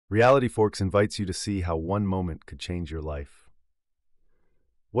Reality Forks invites you to see how one moment could change your life.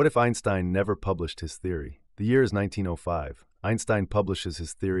 What if Einstein never published his theory? The year is 1905. Einstein publishes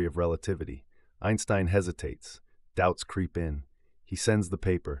his theory of relativity. Einstein hesitates. Doubts creep in. He sends the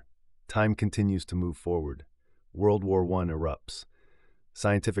paper. Time continues to move forward. World War I erupts.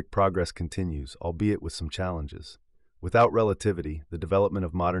 Scientific progress continues, albeit with some challenges. Without relativity, the development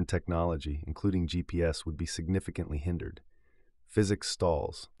of modern technology, including GPS, would be significantly hindered. Physics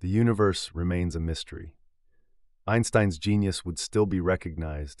stalls. The universe remains a mystery. Einstein's genius would still be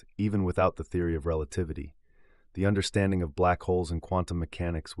recognized, even without the theory of relativity. The understanding of black holes and quantum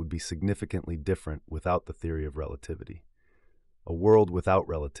mechanics would be significantly different without the theory of relativity. A world without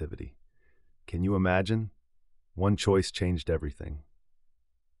relativity. Can you imagine? One choice changed everything.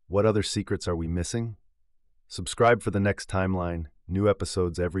 What other secrets are we missing? Subscribe for the next timeline, new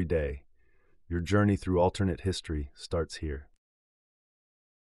episodes every day. Your journey through alternate history starts here.